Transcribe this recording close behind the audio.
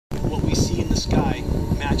we see in the sky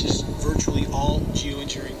matches virtually all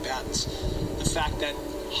geoengineering patents. The fact that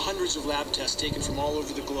hundreds of lab tests taken from all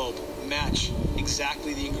over the globe match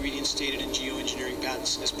exactly the ingredients stated in geoengineering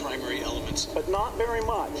patents as primary elements. But not very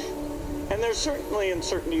much. And there's certainly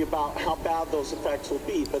uncertainty about how bad those effects will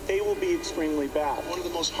be, but they will be extremely bad. One of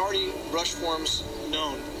the most hardy brush forms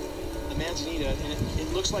known, the manzanita, and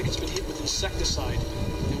it looks like it's been hit with insecticide.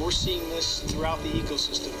 And we're seeing this throughout the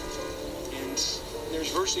ecosystem. And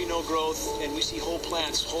there's virtually no growth, and we see whole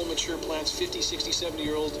plants, whole mature plants, 50, 60,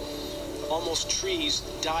 70-year-old, almost trees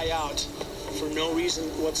die out for no reason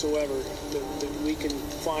whatsoever that we can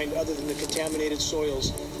find other than the contaminated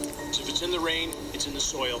soils. So if it's in the rain, it's in the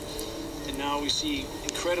soil. And now we see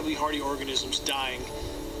incredibly hardy organisms dying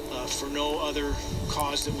for no other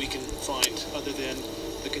cause that we can find other than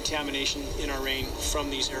the contamination in our rain from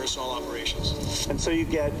these aerosol operations. And so you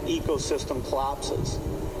get ecosystem collapses.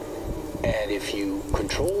 And if you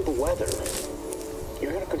control the weather,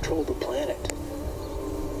 you're going to control the planet.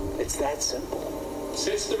 It's that simple.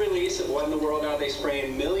 Since the release of What in the World Are They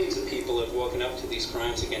Spraying, millions of people have woken up to these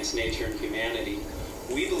crimes against nature and humanity.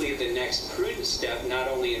 We believe the next prudent step, not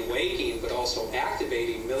only in waking, but also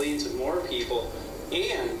activating millions of more people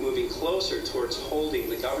and moving closer towards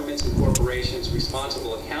holding the governments and corporations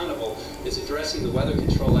responsible, accountable, is addressing the weather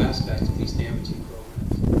control aspect of these damaging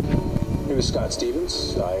programs. My name is Scott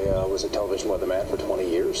Stevens. I was a television weatherman for 20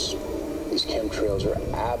 years. These chemtrails are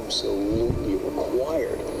absolutely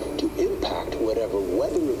required to impact whatever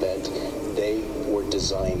weather event they were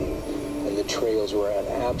designing. And the trails were an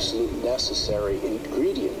absolute necessary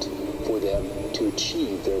ingredient for them to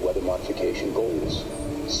achieve their weather modification goals.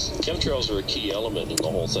 Chemtrails are a key element in the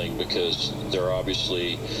whole thing because they're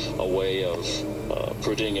obviously a way of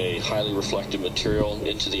putting a highly reflective material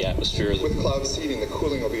into the atmosphere. With cloud seeding, the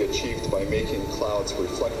cooling will be achieved by making clouds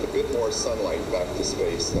reflect a bit more sunlight back to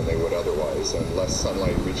space than they would otherwise, and less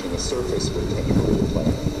sunlight reaching the surface would tend to cool the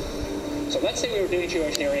planet. So let's say we were doing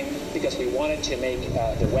geoengineering because we wanted to make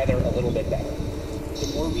the weather a little bit better.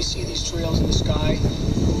 The more we see these trails in the sky,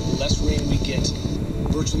 the less rain we get.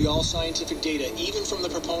 Virtually all scientific data, even from the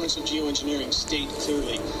proponents of geoengineering, state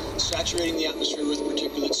clearly saturating the atmosphere with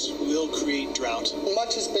particulates will create drought.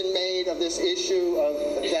 Much has been made of this issue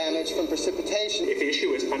of damage from precipitation. If the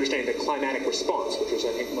issue is understanding the climatic response, which is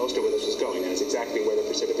I think most of where this is going, and it's exactly where the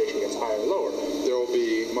precipitation gets higher or lower. There will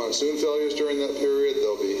be monsoon failures during that period.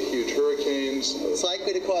 There will be huge hurricanes. It's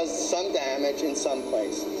likely to cause some damage in some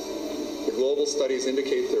places. The global studies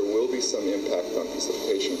indicate there will be some impact on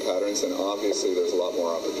precipitation patterns, and obviously there's a lot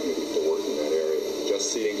more opportunity to work in that area.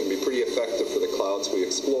 Just seeding can be pretty effective for the clouds we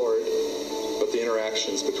explored, but the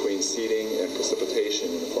interactions between seeding and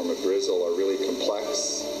precipitation in the form of drizzle are really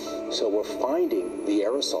complex. So we're finding the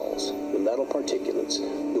aerosols, the metal particulates,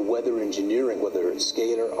 the weather engineering, whether it's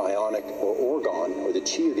scalar, ionic, or orgone, or the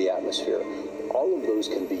chi of the atmosphere. All of those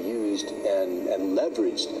can be used and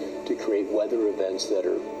leveraged to create weather events that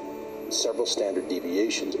are several standard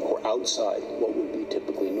deviations or outside what would be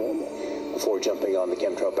typically normal. Before jumping on the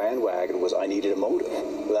chemtrail bandwagon was I needed a motive.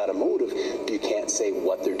 Without a motive, you can't say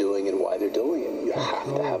what they're doing and why they're doing it. You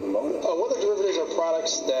have to have a motive. Weather derivatives are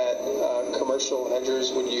products that commercial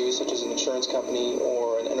hedgers would use, such as an insurance company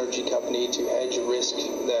or an energy company, to hedge a risk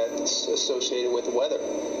that's associated with weather.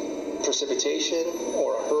 Precipitation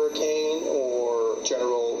or a hurricane or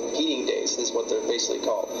general heating days is what they're basically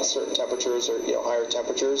called. Certain temperatures or higher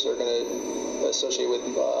temperatures are going to associate with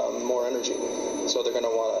more energy, so they're going to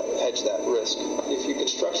want to hedge that risk. If you can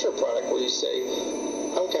structure a product where you say,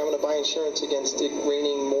 okay, I'm going to buy insurance against it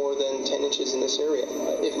raining more than 10 inches in this area.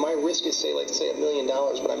 If my risk is let's say $1 million,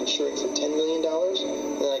 but I'm insuring for $10 million,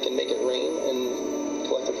 then I can make it rain and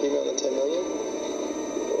collect a premium on the $10 million.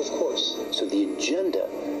 Of course. So the agenda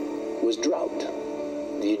was drought.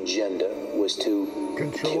 The agenda was to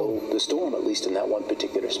kill the storm, at least in that one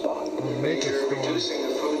particular spot. You're reducing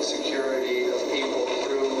the food security of people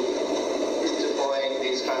through deploying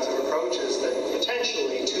these kinds of approaches that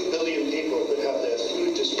potentially 2 billion people could have their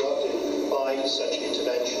food disrupted by such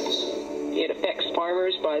interventions. It affects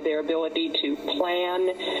farmers by their ability to plan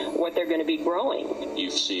what they're going to be growing. You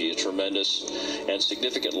see a tremendous and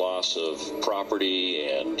significant loss of property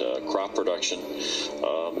and crop production.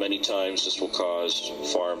 Many times this will cause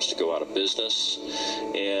farms to go out of business,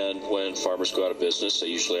 and when farmers go out of business, they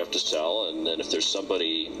usually have to sell, and then if there's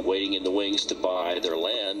somebody waiting in the wings to buy their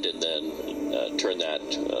land and then turn that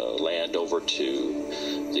land over to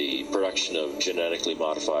the production of genetically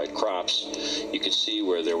modified crops, you can see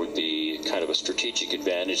where there would be kind of a strategic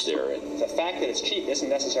advantage there. The fact that it's cheap isn't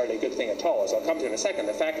necessarily a good thing at all. As I'll come to in a second,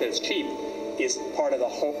 the fact that it's cheap is part of the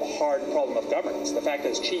hard problem of governance. The fact that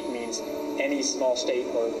it's cheap means any small state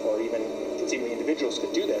or even conceivably individuals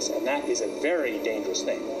could do this, and that is a very dangerous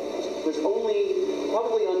thing. There's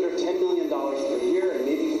probably under $10 million per year, and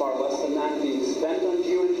maybe far less than that, being spent on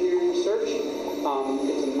geoengineering research.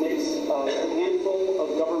 It's a mix of a handful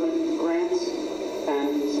of government grants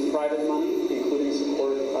and some private money, including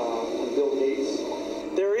support from Bill Gates.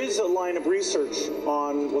 There is a line of research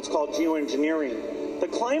on what's called geoengineering. The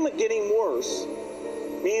climate getting worse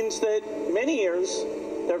means that many years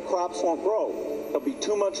their crops won't grow. There'll be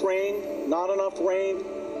too much rain, not enough rain.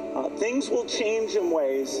 Things will change in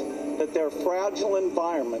ways that their fragile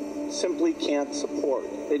environment simply can't support.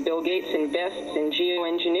 Bill Gates invests in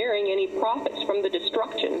geoengineering and he profits from the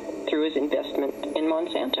destruction through his investment in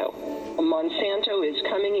Monsanto. Monsanto is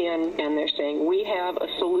coming in and they're saying, we have a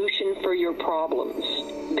solution for your problems.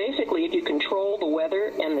 Basically, if you control the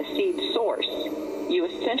weather and the seed source, you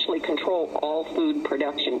essentially control all food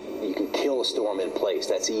production. You can kill a storm in place.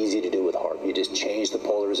 That's easy to do with HAARP. You just change the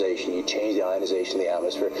polarization, you change the ionization of the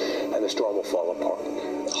atmosphere, and the storm will fall apart.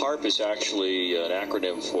 HAARP is actually an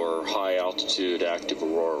acronym for High Altitude Active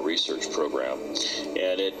Aurora Research Program,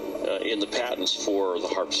 and it in the patents for the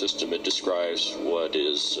HAARP system, it describes what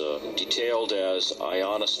is detailed as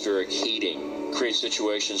ionospheric heating. Creates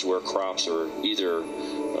situations where crops are either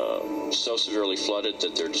so severely flooded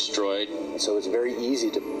that they're destroyed. So it's very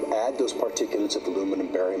easy to add those particulates of aluminum,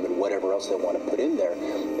 barium, and whatever else they want to put in there.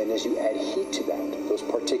 And as you add heat to that, those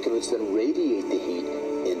particulates then radiate the heat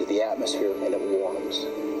into the atmosphere and it warms.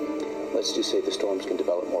 Let's just say the storms can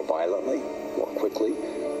develop more violently, more quickly,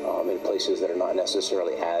 in places that are not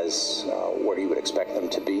necessarily as where you would expect them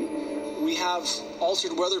to be. We have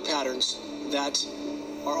altered weather patterns that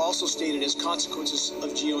are also stated as consequences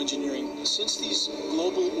of geoengineering. Since these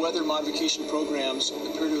global weather modification programs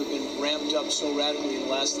appear to have been ramped up so radically in the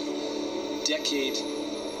last decade,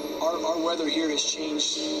 our weather here has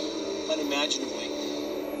changed unimaginably.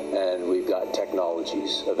 And we've got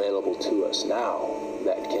technologies available to us now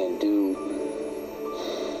that can do,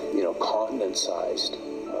 continent-sized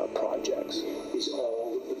projects. Is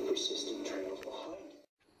all of the persistent trails behind.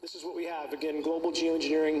 This is what we have. Again, global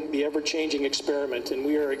geoengineering, the ever-changing experiment, and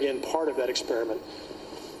we are, again, part of that experiment.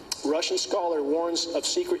 Russian scholar warns of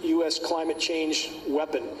secret U.S. climate change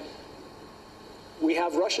weapon. We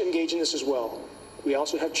have Russia engaged in this as well. We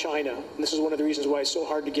also have China, and this is one of the reasons why it's so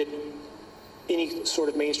hard to get any sort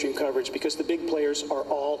of mainstream coverage, because the big players are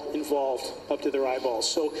all involved up to their eyeballs.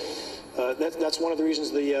 So that's one of the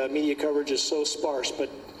reasons the media coverage is so sparse, but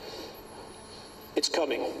it's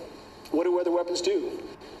coming. What do weather weapons do?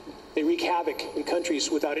 They wreak havoc in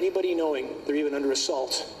countries without anybody knowing they're even under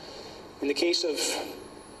assault. In the case of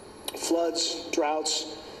floods,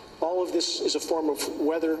 droughts, all of this is a form of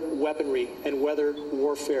weather weaponry and weather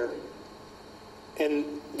warfare. And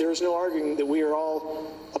there is no arguing that we are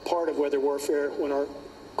all a part of weather warfare when our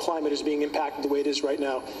climate is being impacted the way it is right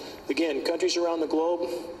now. Again, countries around the globe,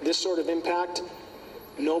 this sort of impact,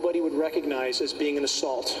 nobody would recognize as being an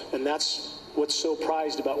assault. And that's what's so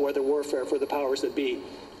prized about weather warfare for the powers that be.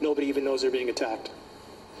 Nobody even knows they're being attacked.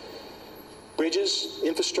 Bridges,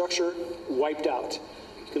 infrastructure, wiped out.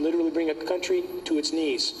 You can literally bring a country to its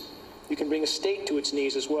knees. You can bring a state to its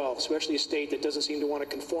knees as well, especially a state that doesn't seem to want to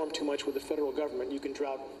conform too much with the federal government. You can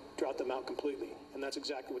drought them out completely. And that's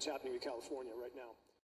exactly what's happening in California right now.